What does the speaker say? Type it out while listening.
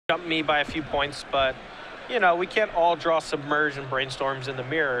jumped me by a few points, but, you know, we can't all draw Submerge and Brainstorms in the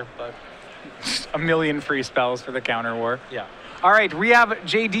mirror, but... A million free spells for the counter war. Yeah. All right, we have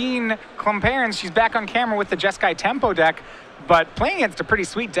Jadine Klomparens. She's back on camera with the Jeskai Tempo deck, but playing against a pretty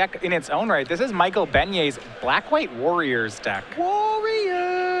sweet deck in its own right. This is Michael Benyei's Black-White Warriors deck.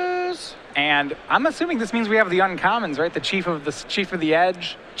 Warriors! And I'm assuming this means we have the uncommons, right? The Chief of the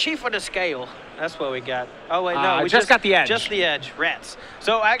Edge. Chief of the Scale. That's what we got. Oh, wait, no. We just got the Edge. Just the Edge. Rats.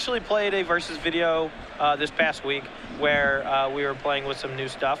 So I actually played a versus video this past week where we were playing with some new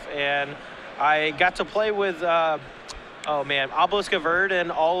stuff, and I got to play with, oh man, Obelisk of Erd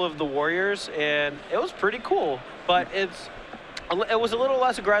and all of the Warriors, and it was pretty cool. But it was a little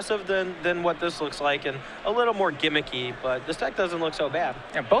less aggressive than what this looks like, and a little more gimmicky, but this deck doesn't look so bad.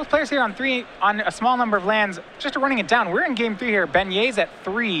 Yeah, both players here on a small number of lands. Just running it down, we're in game 3 here. Benyei's at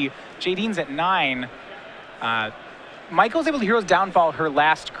 3, Jadine's at 9. Michael's able to Hero's Downfall her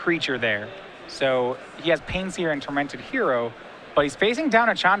last creature there. So he has Painseer and Tormented Hero, but he's facing down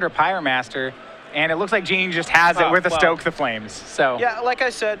a Chandra Pyromaster, and it looks like Jadine just has it with a Stoke the Flames. So yeah, like I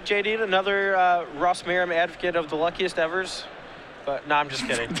said, Jadine, another Ross Merrim advocate of the luckiest evers. But no, I'm just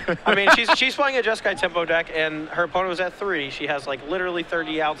kidding. I mean, she's playing a Jeskai Tempo deck, and her opponent was at 3. She has like literally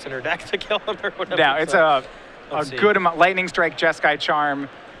 30 outs in her deck to kill him or whatever. Now it's a good amount. Lightning Strike, Jeskai Charm,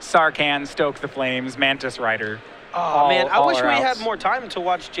 Sarkhan, Stoke the Flames, Mantis Rider. Oh, man, I wish we had more time to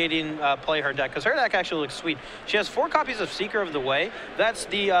watch Jadine play her deck, because her deck actually looks sweet. She has 4 copies of Seeker of the Way. That's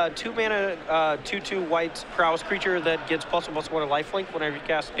the 2-mana, 2/2 white prowess creature that gets +1/+1 lifelink whenever you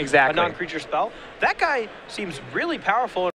cast a non-creature spell. That guy seems really powerful.